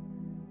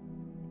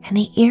 and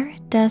the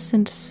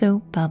iridescent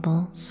soap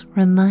bubbles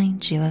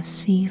remind you of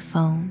sea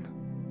foam.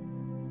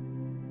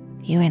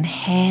 You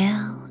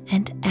inhale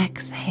and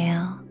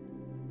exhale,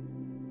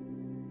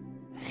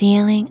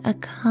 feeling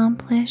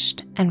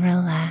accomplished and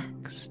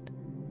relaxed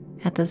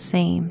at the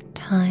same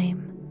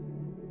time.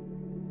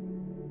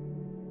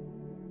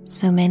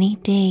 So many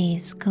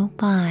days go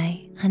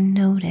by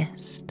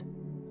unnoticed.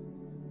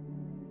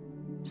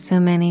 So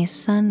many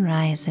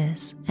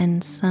sunrises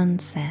and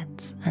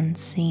sunsets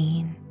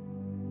unseen.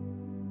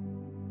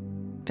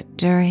 But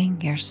during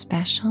your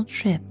special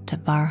trip to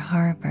Bar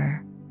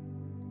Harbor,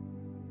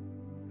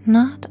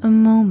 not a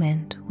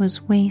moment was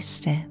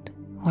wasted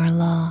or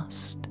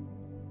lost.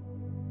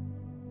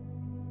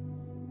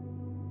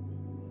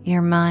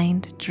 Your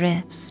mind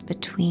drifts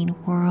between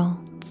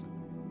worlds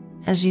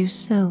as you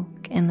soak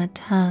in the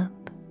tub.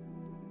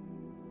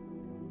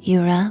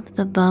 You rub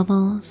the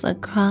bubbles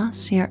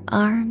across your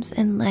arms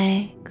and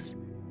legs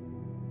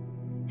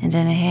and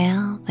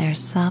inhale their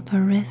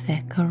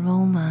soporific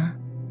aroma.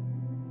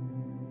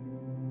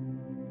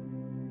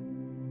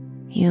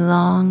 You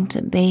long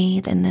to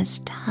bathe in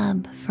this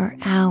tub for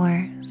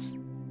hours,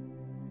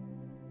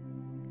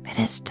 but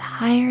as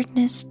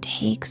tiredness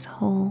takes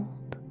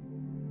hold,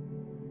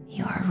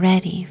 you are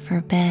ready for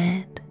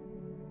bed.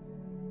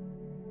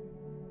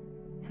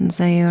 And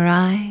so you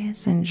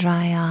rise and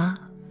dry off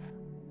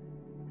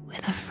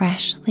with a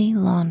freshly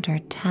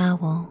laundered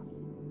towel.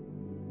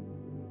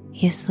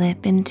 You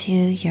slip into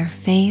your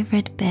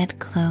favorite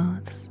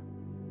bedclothes.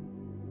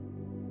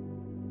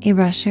 You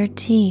brush your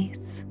teeth,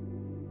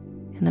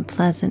 and the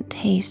pleasant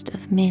taste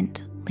of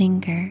mint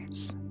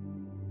lingers.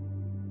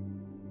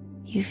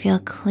 You feel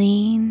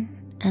clean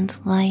and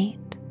light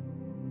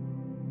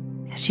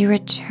as you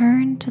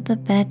return to the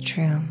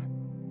bedroom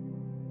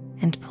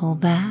and pull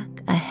back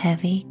a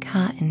heavy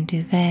cotton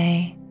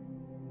duvet.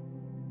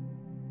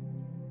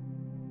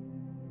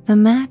 The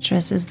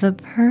mattress is the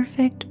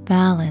perfect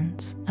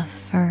balance of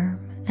firm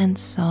and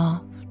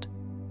soft,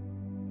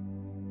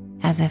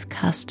 as if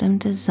custom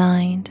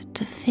designed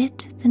to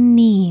fit the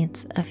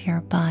needs of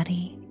your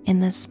body in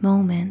this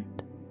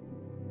moment.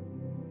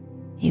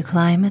 You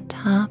climb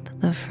atop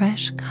the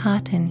fresh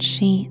cotton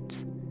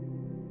sheets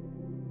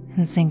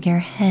and sink your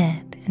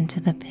head into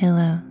the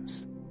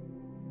pillows.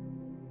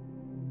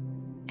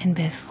 And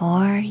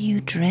before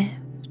you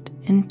drift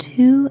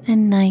into a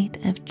night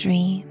of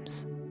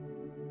dreams,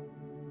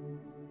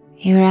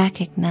 you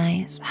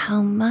recognize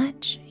how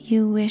much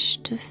you wish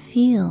to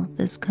feel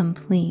this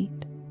complete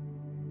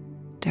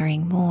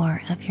during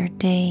more of your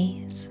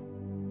days.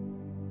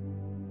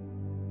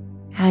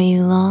 How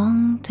you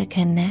long to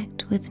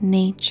connect with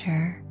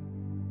nature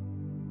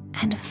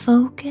and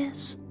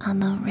focus on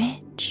the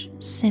rich,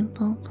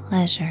 simple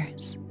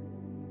pleasures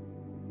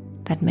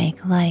that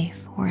make life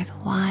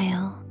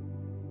worthwhile.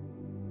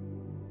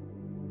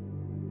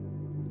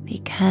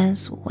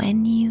 Because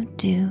when you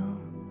do,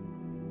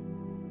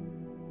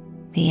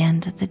 the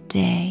end of the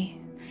day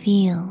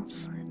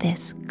feels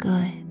this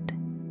good,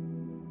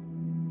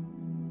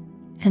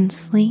 and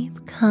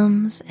sleep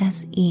comes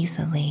as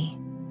easily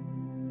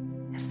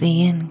as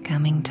the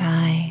incoming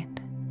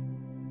tide.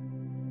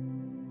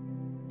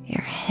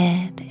 Your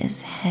head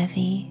is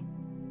heavy,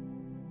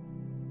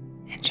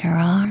 and your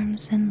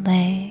arms and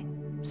legs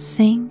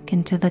sink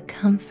into the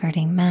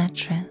comforting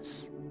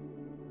mattress.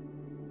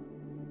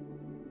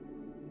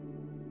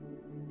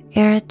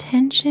 Your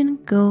attention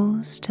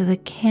goes to the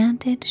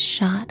candid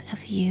shot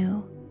of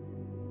you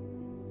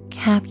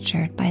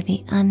captured by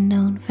the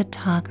unknown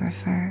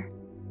photographer,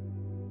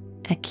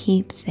 a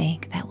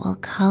keepsake that will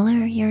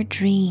color your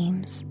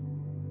dreams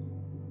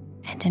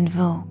and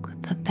invoke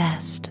the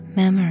best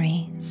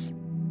memories.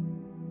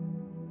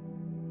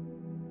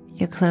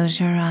 You close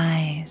your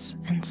eyes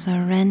and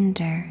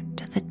surrender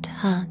to the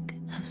tug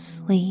of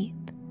sleep,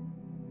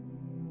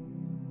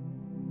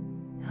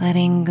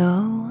 letting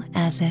go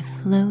as if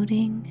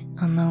floating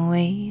on the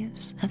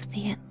waves of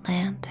the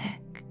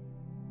Atlantic,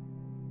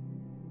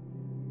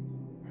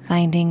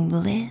 finding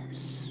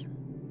bliss,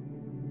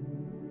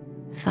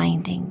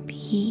 finding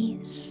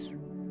peace,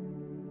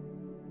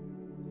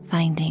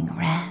 finding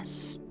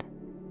rest.